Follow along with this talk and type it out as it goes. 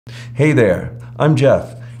Hey there, I'm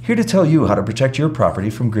Jeff, here to tell you how to protect your property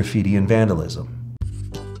from graffiti and vandalism.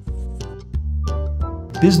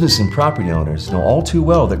 Business and property owners know all too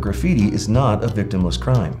well that graffiti is not a victimless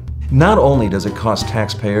crime. Not only does it cost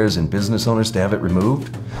taxpayers and business owners to have it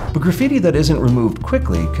removed, but graffiti that isn't removed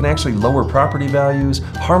quickly can actually lower property values,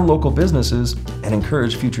 harm local businesses, and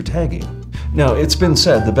encourage future tagging. Now, it's been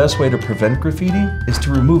said the best way to prevent graffiti is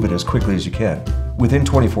to remove it as quickly as you can, within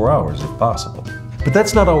 24 hours if possible. But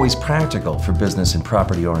that's not always practical for business and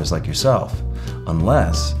property owners like yourself,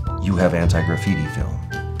 unless you have anti-graffiti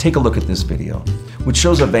film. Take a look at this video, which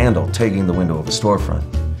shows a vandal tagging the window of a storefront.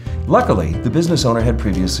 Luckily, the business owner had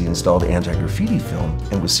previously installed anti-graffiti film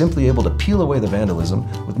and was simply able to peel away the vandalism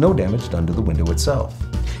with no damage done to the window itself.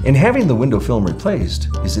 And having the window film replaced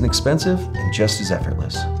is inexpensive and just as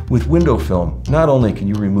effortless. With window film, not only can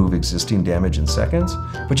you remove existing damage in seconds,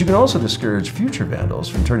 but you can also discourage future vandals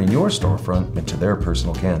from turning your storefront into their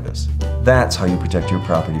personal canvas. That's how you protect your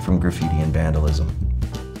property from graffiti and vandalism.